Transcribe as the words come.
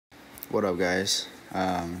What up, guys?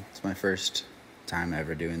 It's my first time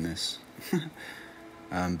ever doing this.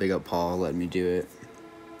 Big up Paul letting me do it.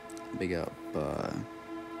 Big up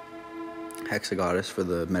Hexagoddess for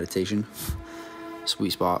the meditation.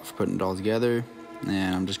 Sweet spot for putting it all together.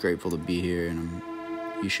 And I'm just grateful to be here, and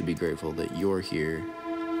you should be grateful that you're here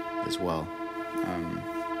as well.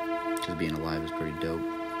 Because being alive is pretty dope.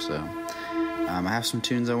 So I have some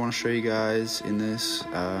tunes I want to show you guys in this.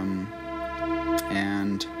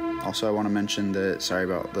 And also I want to mention that, sorry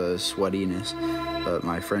about the sweatiness, but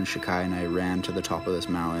my friend Shakai and I ran to the top of this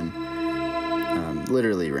mountain.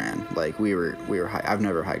 Literally ran. Like we were I've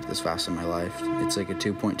never hiked this fast in my life. It's like a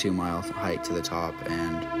 2.2 mile hike to the top,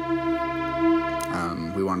 and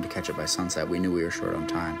we wanted to catch it by sunset. We knew we were short on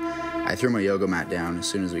time. I threw my yoga mat down as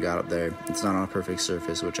soon as we got up there. It's not on a perfect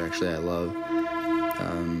surface, which actually I love.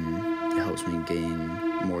 It helps me gain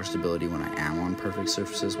more stability when I am on perfect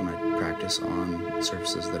surfaces, when I practice on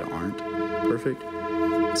surfaces that aren't perfect.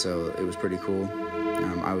 So it was pretty cool.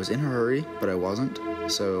 I was in a hurry, but I wasn't.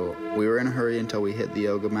 So we were in a hurry until we hit the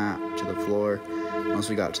yoga mat to the floor. Once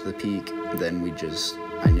we got to the peak, then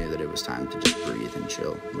I knew that it was time to just breathe and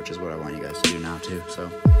chill, which is what I want you guys to do now too. So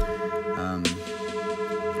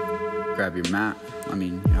grab your mat. I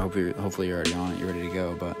mean, hopefully you're already on it, you're ready to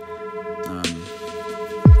go, but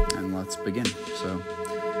and let's begin. So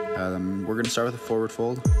we're gonna start with a forward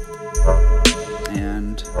fold,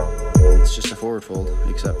 and it's just a forward fold,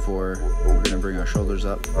 except for we're gonna bring our shoulders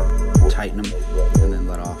up, tighten them, and then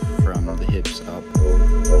let off from the hips up.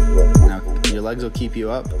 Now your legs will keep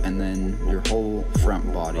you up, and then your whole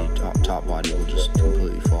front body, top body will just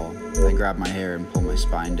completely fall. I grab my hair and pull my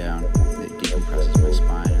spine down. It decompresses my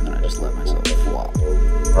spine, and then I just let myself flop.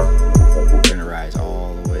 We're gonna rise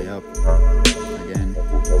all the way up. Again,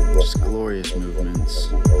 just glorious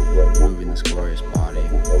movements, moving this glorious body.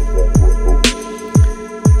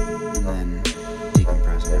 And then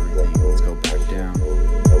decompress everything. Let's go back down.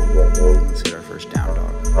 Let's hit our first down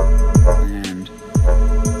dog. And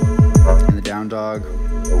in the down dog,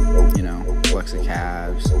 flex the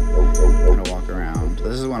calves, kind of walk around.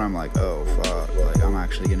 This is when I'm like, oh fuck, like I'm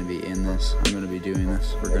actually gonna be in this. I'm gonna be doing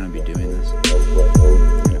this. We're gonna be doing this.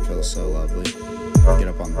 And it feels so lovely. Get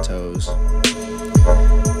up on the toes.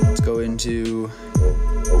 Let's go into,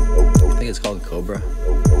 I think it's called Cobra.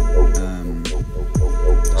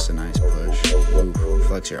 Just a nice push. Ooh,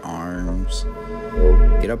 flex your arms.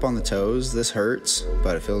 Get up on the toes. This hurts,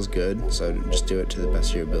 but it feels good. So just do it to the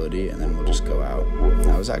best of your ability, and then we'll just go out.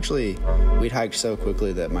 We'd hiked so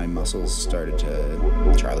quickly that my muscles started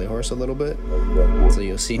to Charlie horse a little bit. So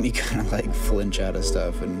you'll see me kind of like flinch out of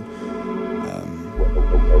stuff, and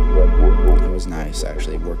it was nice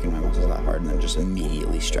actually working my muscles that hard and then just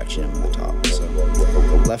immediately stretching them at the top. So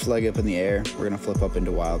left leg up in the air. We're gonna flip up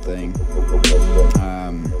into Wild Thing.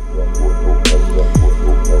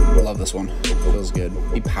 Love this one. Feels good.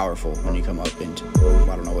 Be powerful when you come up into,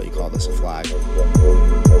 I don't know what you call this, a flag.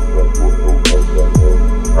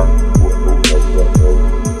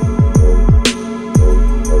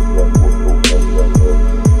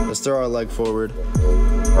 Let's throw our leg forward.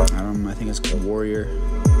 I think it's called Warrior.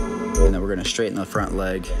 And then we're gonna straighten the front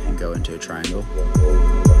leg and go into a triangle.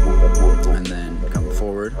 And then come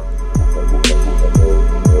forward.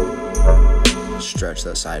 Stretch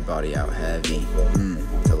that side body out heavy.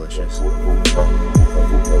 Delicious.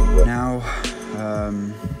 Now,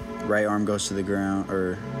 right arm goes to the ground,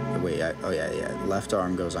 or wait, left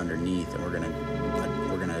arm goes underneath, and we're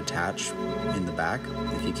gonna attach in the back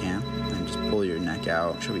if you can, and just pull your neck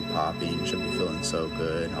out. Should be popping. Should be feeling so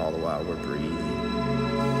good. All the while we're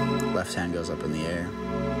breathing. Left hand goes up in the air.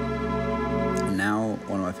 And now,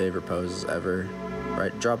 one of my favorite poses ever.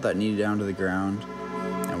 Right, drop that knee down to the ground.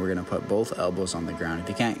 And we're gonna put both elbows on the ground. If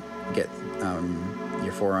you can't get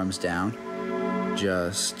your forearms down,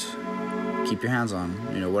 just keep your hands on,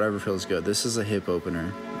 whatever feels good. This is a hip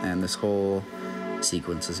opener, and this whole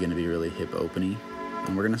sequence is gonna be really hip opening.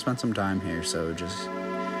 And we're gonna spend some time here, so just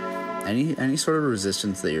any sort of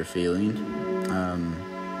resistance that you're feeling,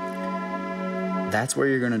 that's where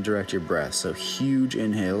you're gonna direct your breath. So huge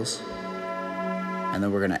inhales. And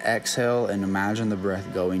then we're gonna exhale and imagine the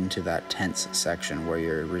breath going to that tense section where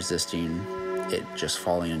you're resisting it just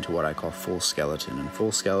falling into what I call full skeleton. And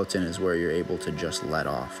full skeleton is where you're able to just let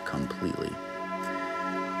off completely,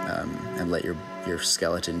 and let your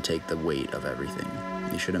skeleton take the weight of everything.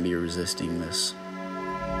 You shouldn't be resisting this,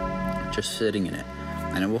 just sitting in it.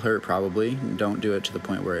 And it will hurt probably. Don't do it to the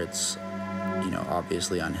point where it's,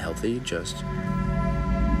 obviously unhealthy. Just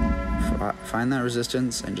find that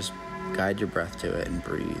resistance and just guide your breath to it and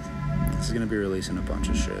breathe. This is gonna be releasing a bunch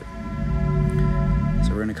of shit.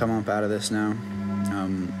 So we're gonna come up out of this now.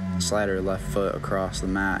 slide our left foot across the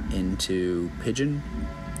mat into pigeon,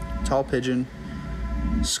 tall pigeon,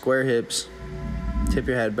 square hips, tip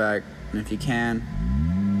your head back, and if you can,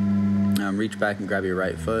 reach back and grab your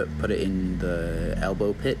right foot, put it in the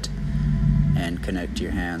elbow pit, and connect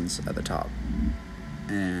your hands at the top.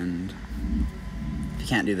 And if you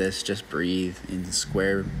can't do this, just breathe in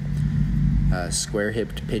square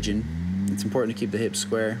hipped pigeon. It's important to keep the hips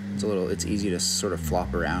square. It's easy to sort of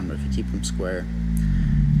flop around, but if you keep them square.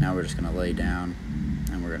 Now we're just gonna lay down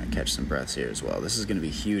and we're gonna catch some breaths here as well. This is gonna be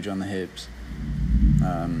huge on the hips.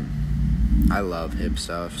 I love hip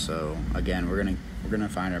stuff, so again, we're gonna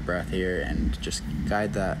find our breath here and just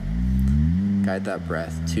guide that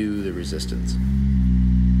breath to the resistance.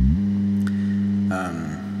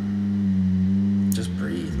 Just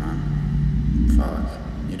breathe, man. Fuck,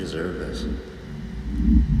 you deserve this.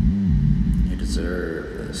 You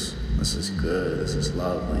deserve this. This is good. This is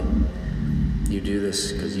lovely. You do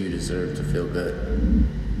this because you deserve to feel good,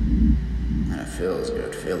 and it feels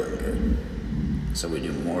good feeling good. So we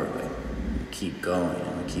do more of it. We keep going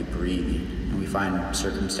and we keep breathing, and we find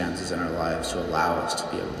circumstances in our lives to allow us to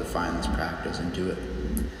be able to find this practice and do it.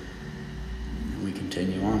 And we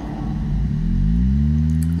continue on.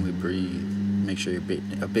 And we breathe. Make sure you're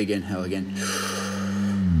a big inhale again.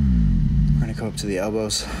 We're gonna go up to the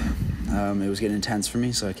elbows. It was getting intense for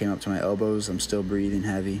me, so I came up to my elbows. I'm still breathing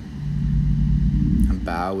heavy. I'm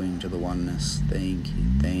bowing to the oneness. Thank you,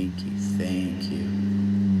 thank you, thank you.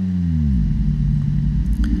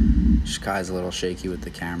 Shikai's a little shaky with the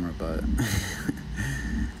camera, but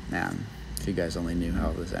man, if you guys only knew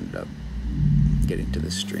how this ended up getting to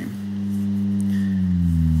this stream.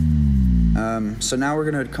 So now we're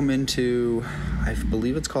gonna come into, I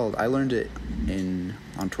believe it's called, I learned it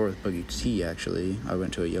on tour with Boogie T, actually. I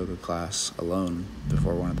went to a yoga class alone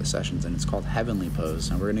before one of the sessions, and it's called Heavenly Pose.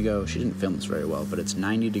 And we're gonna go, she didn't film this very well, but it's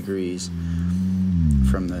 90 degrees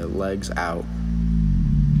from the legs out.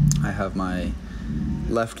 I have my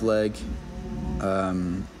left leg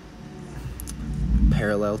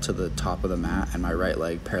parallel to the top of the mat and my right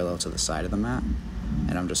leg parallel to the side of the mat,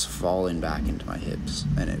 and I'm just falling back into my hips,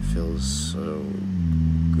 and it feels so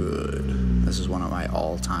good. This is one of my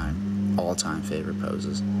all-time favorite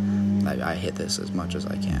poses. I hit this as much as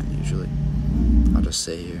I can usually. I'll just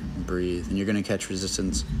sit here and breathe, and you're gonna catch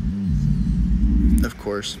resistance, of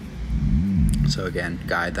course. So again,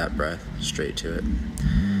 guide that breath straight to it.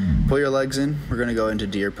 Pull your legs in. We're gonna go into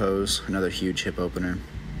deer pose, another huge hip opener.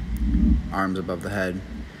 Arms above the head,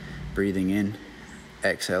 breathing in,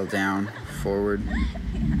 exhale down, forward.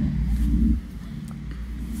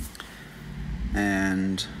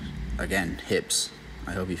 And again, hips.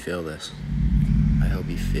 I hope you feel this. I hope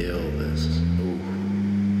you feel this. Ooh.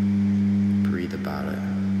 Breathe about it.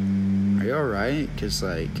 Are you alright? Because,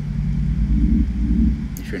 like,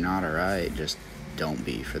 if you're not alright, just don't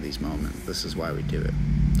be for these moments. This is why we do it.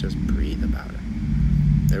 Just breathe about it.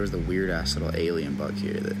 There was the weird-ass little alien bug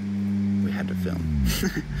here that we had to film.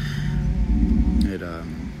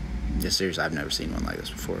 Yeah, seriously, I've never seen one like this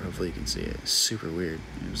before. Hopefully you can see it. It's super weird.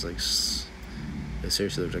 It was like, it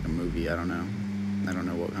seriously looked like a movie. I don't know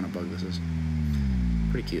what kind of bug this is.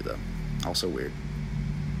 Pretty cute though. Also weird.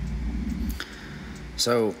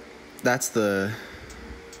 So that's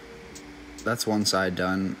one side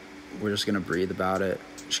done. We're just gonna breathe about it.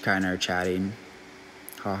 Shikai and I are chatting.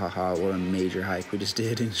 Ha ha ha, what a major hike we just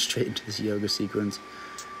did, and straight into this yoga sequence.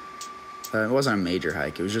 It wasn't a major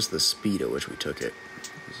hike, it was just the speed at which we took it.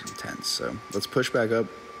 It was intense. So let's push back up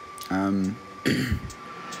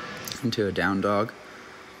into a down dog.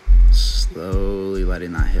 Slowly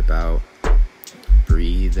letting that hip out.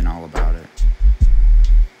 Breathe and all about it.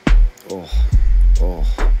 Oh,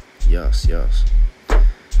 yes.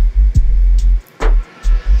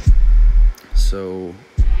 So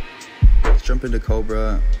let's jump into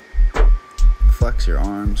Cobra. Flex your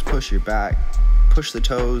arms, push your back, push the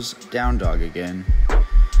toes, down dog again.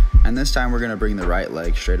 And this time we're gonna bring the right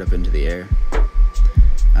leg straight up into the air.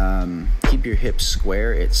 Keep your hips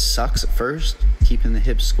square. It sucks at first, keeping the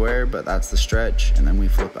hips square, but that's the stretch, and then we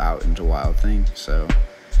flip out into Wild Thing. So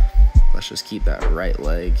let's just keep that right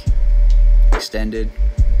leg extended,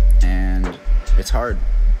 and it's hard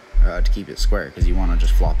to keep it square because you want to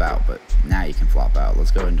just flop out, but now you can flop out.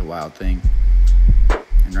 Let's go into Wild Thing.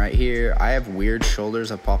 And right here, I have weird shoulders.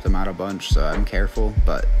 I've popped them out a bunch, so I'm careful,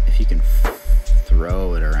 but if you can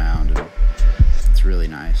throw it around, and it's really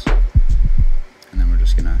nice. And then we're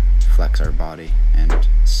just gonna flex our body and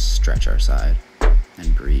stretch our side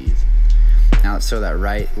and breathe. Now let's throw that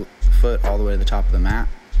right foot all the way to the top of the mat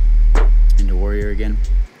into warrior again.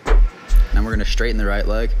 Now we're gonna straighten the right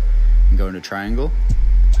leg and go into triangle.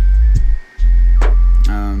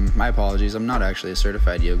 my apologies, I'm not actually a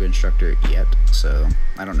certified yoga instructor yet, so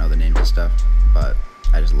I don't know the names of stuff, but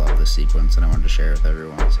I just love this sequence and I wanted to share it with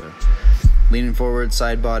everyone. So leaning forward,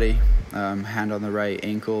 side body, hand on the right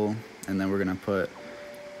ankle, and then we're gonna put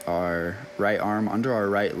our right arm under our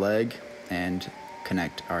right leg and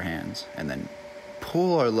connect our hands, and then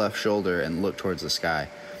pull our left shoulder and look towards the sky.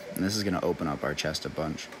 And this is gonna open up our chest a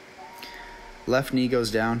bunch. Left knee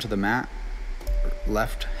goes down to the mat,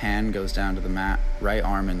 left hand goes down to the mat, right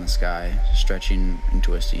arm in the sky, stretching and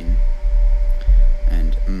twisting.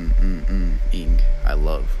 And ing. I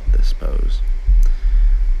love this pose.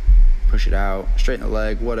 Push it out, straighten the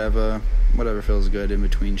leg, whatever feels good in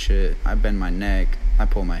between shit. I bend my neck, I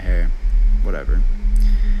pull my hair, whatever.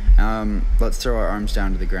 Let's throw our arms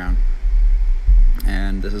down to the ground.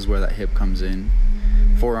 And this is where that hip comes in.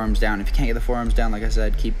 Forearms down. If you can't get the forearms down, like I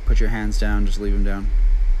said, put your hands down, just leave them down.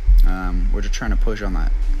 We're just trying to push on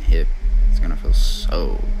that hip. It's gonna feel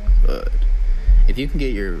so good. If you can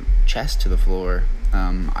get your chest to the floor,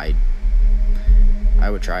 I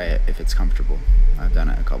would try it if it's comfortable. I've done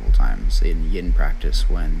it a couple times in yin practice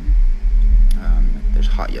when there's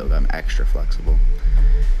hot yoga. I'm extra flexible.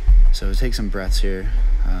 So take some breaths here,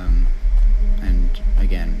 and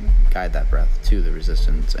again, guide that breath to the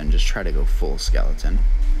resistance and just try to go full skeleton.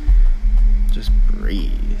 Just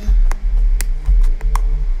breathe.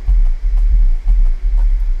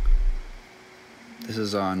 This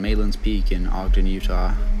is on Malan's Peak in Ogden,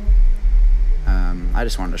 Utah. I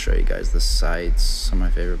just wanted to show you guys the sights, some of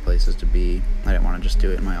my favorite places to be. I didn't want to just do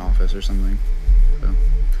it in my office or something. So.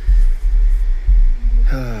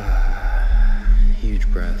 Huge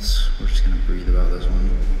breaths. We're just gonna breathe about this one.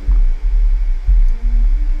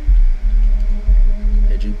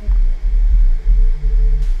 Pigeon.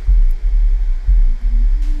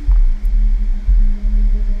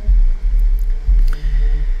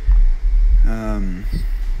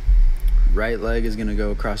 Right leg is gonna go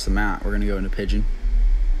across the mat. We're gonna go into pigeon.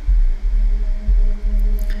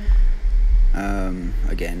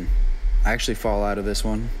 Again, I actually fall out of this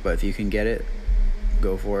one, but if you can get it,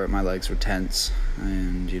 go for it. My legs were tense,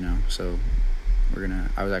 and so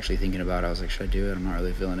I was actually thinking about it. I was like, should I do it? I'm not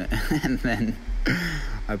really feeling it. And then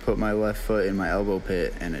I put my left foot in my elbow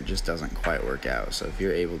pit, and it just doesn't quite work out. So if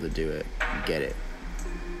you're able to do it, get it.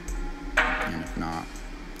 And if not,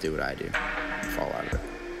 do what I do and fall out of it.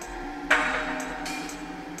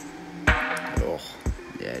 Oh,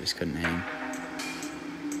 yeah, I just couldn't hang.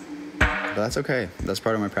 But that's okay. That's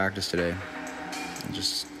part of my practice today.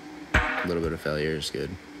 Just a little bit of failure is good.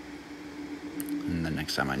 And the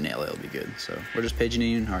next time I nail it, it'll be good. So we're just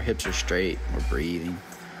pigeoning. Our hips are straight. We're breathing.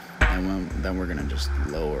 And then we're going to just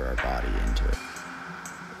lower our body into it.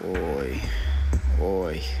 Oi.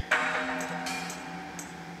 Oi.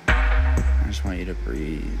 I just want you to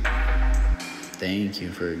breathe. Thank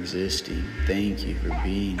you for existing. Thank you for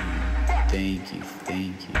being here. Thank you,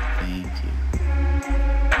 thank you, thank you.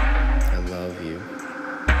 I love you.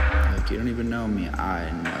 Like, you don't even know me. I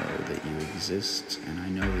know that you exist, and I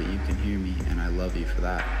know that you can hear me, and I love you for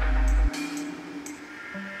that.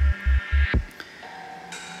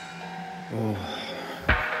 Oh.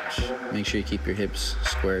 Make sure you keep your hips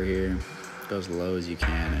square here. Go as low as you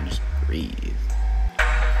can, and just breathe.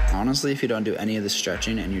 Honestly, if you don't do any of the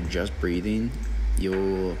stretching and you're just breathing,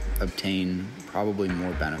 you'll obtain probably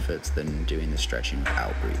more benefits than doing the stretching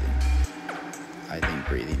without breathing. I think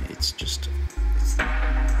breathing, it's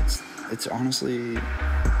honestly,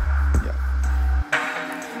 yeah,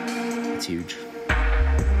 it's huge.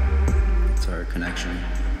 It's our connection.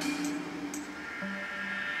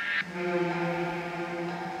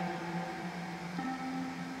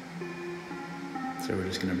 So we're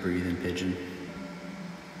just gonna breathe in pigeon.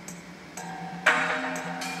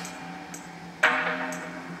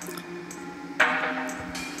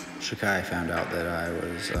 Shakai found out that I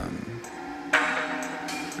was,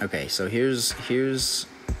 okay, so here's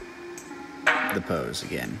the pose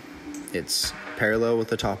again. It's parallel with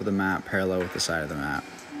the top of the mat, parallel with the side of the mat.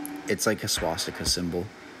 It's like a swastika symbol,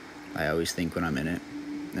 I always think when I'm in it,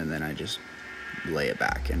 and then I just lay it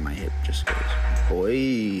back and my hip just goes,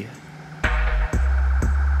 boy.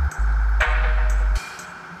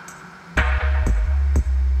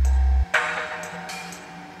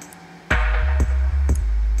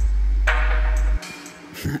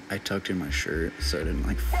 I tucked in my shirt so it didn't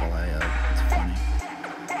like fly up. It's funny.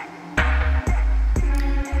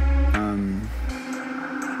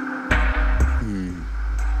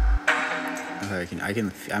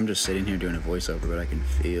 I'm just sitting here doing a voiceover, but I can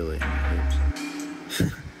feel it in my hips.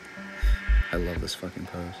 I love this fucking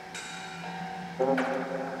pose.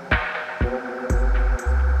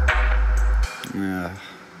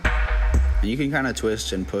 And you can kind of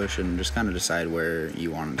twist and push and just kind of decide where you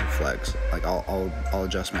want it to flex. Like I'll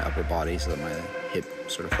adjust my upper body so that my hip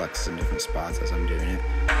sort of flexes in different spots as I'm doing it.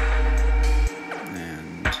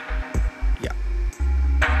 And yeah.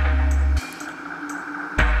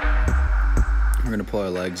 We're gonna pull our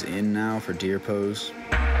legs in now for deer pose.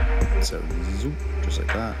 So zoop, just like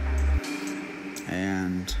that.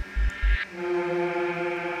 And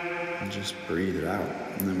just breathe it out.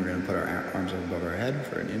 And then we're gonna put our arms above our head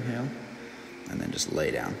for an inhale. And then just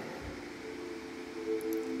lay down.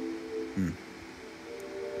 And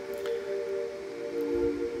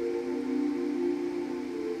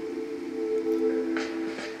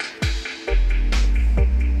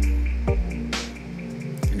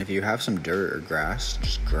if you have some dirt or grass,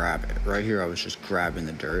 just grab it. Right here I was just grabbing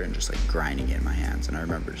the dirt and just like grinding it in my hands. And I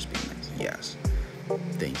remember just being like, yes,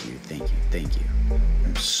 thank you, thank you, thank you.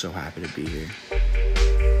 I'm so happy to be here.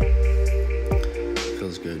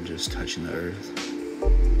 Feels good just touching the earth.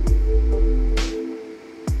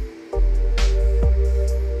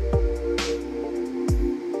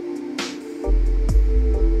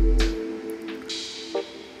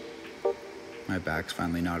 My back's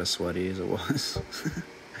finally not as sweaty as it was.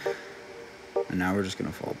 And now we're just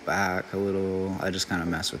gonna fall back a little. I just kind of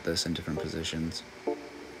mess with this in different positions. I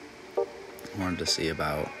wanted to see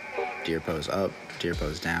about deer pose up, deer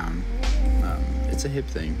pose down. It's a hip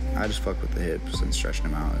thing. I just fuck with the hips, and stretching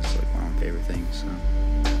them out is like one of my favorite things. So.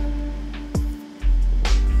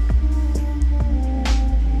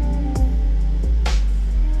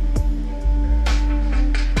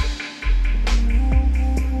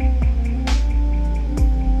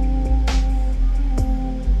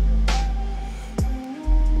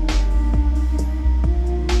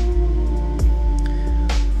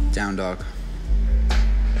 Down dog.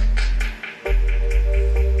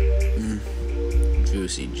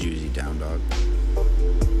 Juicy down dog.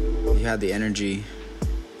 You had the energy,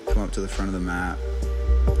 come up to the front of the mat,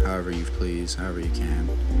 however you please, however you can.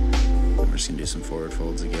 And we're just gonna do some forward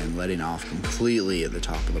folds again, letting off completely at the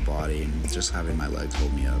top of the body and just having my legs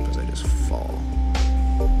hold me up as I just fall.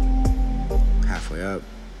 Halfway up,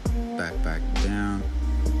 back down.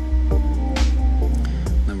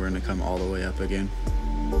 Then we're gonna come all the way up again.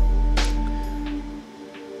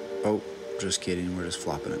 Oh, just kidding, we're just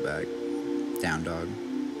flopping it back. Down dog.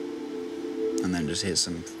 And then just hit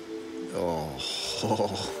some, oh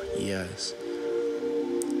yes.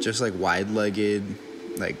 Just like wide-legged,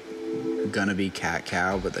 like gonna be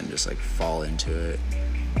cat-cow, but then just like fall into it.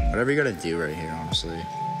 Whatever you gotta do right here, honestly.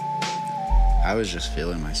 I was just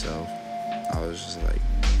feeling myself. I was just like,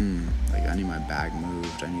 like I need my back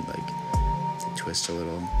moved. I need like to twist a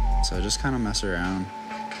little. So I just kind of mess around.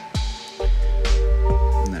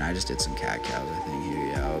 And then I just did some cat-cows, I think. Here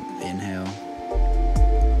you go. Inhale.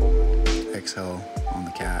 Exhale on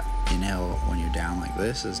the cat. Inhale when you're down like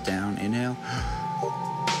this is down. Inhale.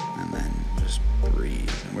 And then just breathe.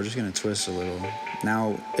 And we're just gonna twist a little.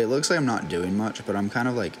 Now it looks like I'm not doing much, but I'm kind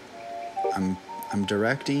of like I'm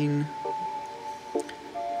directing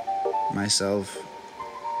myself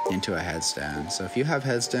into a headstand. So if you have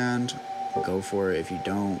headstand, go for it. If you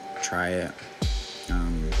don't, try it.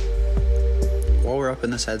 While we're up in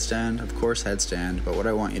this headstand, of course headstand, but what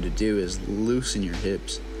I want you to do is loosen your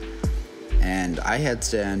hips. And I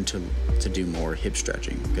headstand to do more hip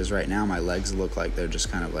stretching, because right now my legs look like they're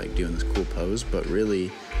just kind of like doing this cool pose, but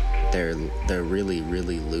really they're really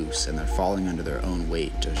loose and they're falling under their own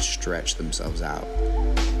weight to stretch themselves out.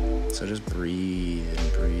 So just breathe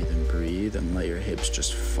and breathe and breathe and let your hips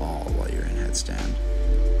just fall while you're in headstand.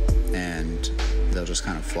 And they'll just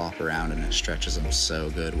kind of flop around and it stretches them so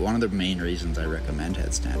good. One of the main reasons I recommend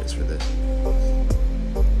headstand is for this.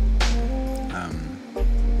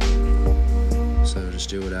 So just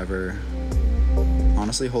do whatever.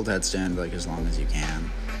 Honestly, hold headstand like as long as you can.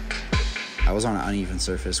 I was on an uneven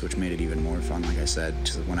surface, which made it even more fun. Like I said,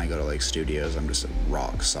 when I go to like studios, I'm just a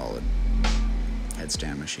rock solid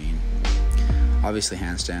headstand machine. Obviously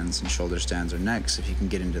handstands and shoulder stands are next. If you can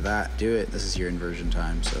get into that, do it. This is your inversion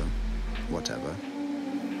time, so whatever.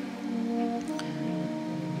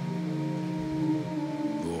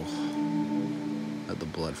 Ooh. Let the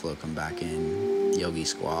blood flow come back in. Yogi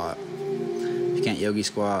squat. If you can't yogi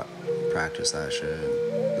squat, practice that shit.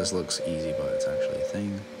 This looks easy, but it's actually a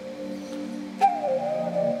thing.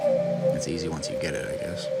 It's easy once you get it, I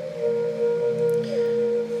guess.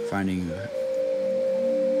 Finding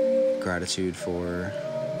gratitude for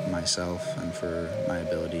myself and for my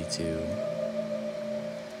ability to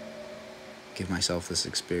give myself this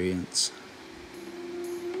experience.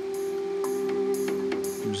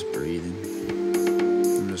 I'm just breathing.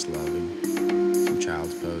 I'm just loving. Some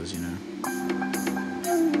child's pose, you know.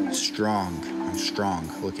 strong. I'm strong.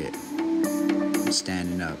 Look it. I'm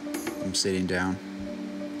standing up. I'm sitting down.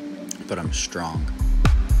 But I'm strong.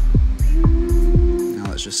 Now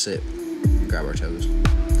let's just sit and grab our toes.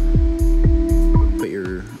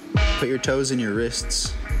 Put your toes in your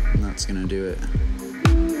wrists, and that's gonna do it.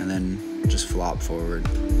 And then just flop forward.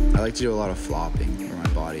 I like to do a lot of flopping where my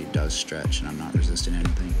body does stretch and I'm not resisting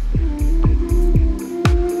anything.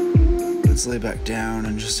 Let's lay back down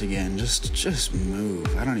and just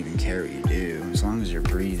move. I don't even care what you do, as long as you're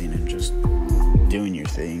breathing and just doing your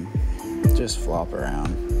thing. Just flop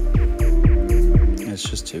around. It's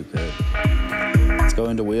just too good. Let's go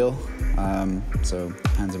into wheel. So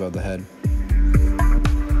hands above the head.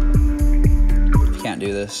 If you can't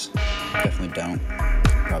do this, definitely don't.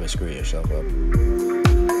 Probably screw yourself up.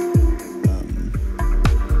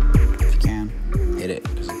 If you can, hit it,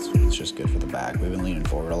 because it's just good for the back. We've been leaning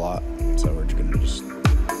forward a lot, so we're gonna just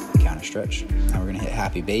counter stretch. Now we're gonna hit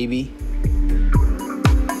Happy Baby.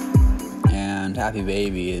 And Happy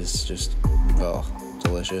Baby is just, oh,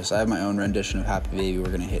 delicious. I have my own rendition of Happy Baby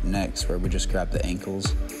we're gonna hit next, where we just grab the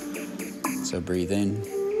ankles. So breathe in,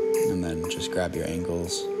 and then just grab your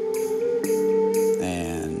ankles.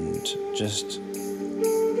 And just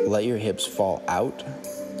let your hips fall out.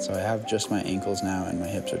 So I have just my ankles now, and my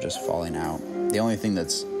hips are just falling out. The only thing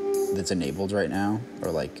that's enabled right now,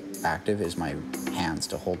 or like active, is my hands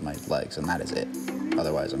to hold my legs, and that is it.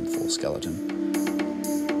 Otherwise, I'm full skeleton.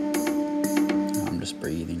 I'm just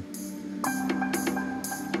breathing.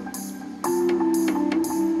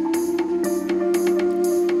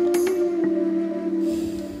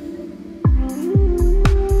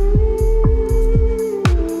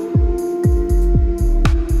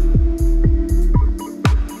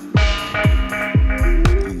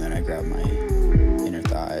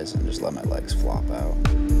 And just let my legs flop out.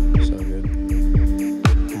 So good.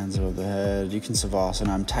 Hands over the head. You can Savasana.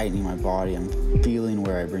 I'm tightening my body. I'm feeling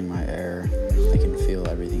where I bring my air. I can feel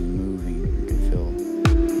everything moving. I can feel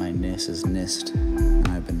my nis is nist. And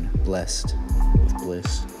I've been blessed with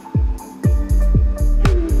bliss.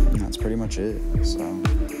 And that's pretty much it. So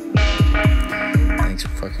thanks for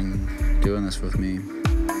fucking doing this with me.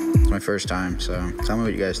 It's my first time, so tell me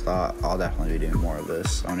what you guys thought. I'll definitely be doing more of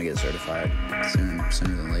this. I want to get certified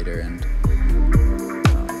sooner than later, and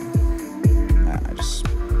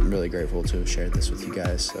I'm really grateful to have shared this with you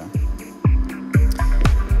guys, so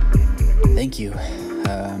thank you.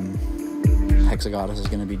 Hexagoddess is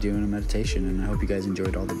going to be doing a meditation, and I hope you guys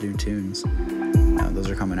enjoyed all the new tunes. Those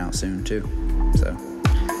are coming out soon too, so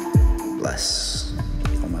bless.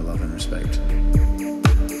 All my love and respect.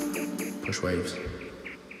 Push waves.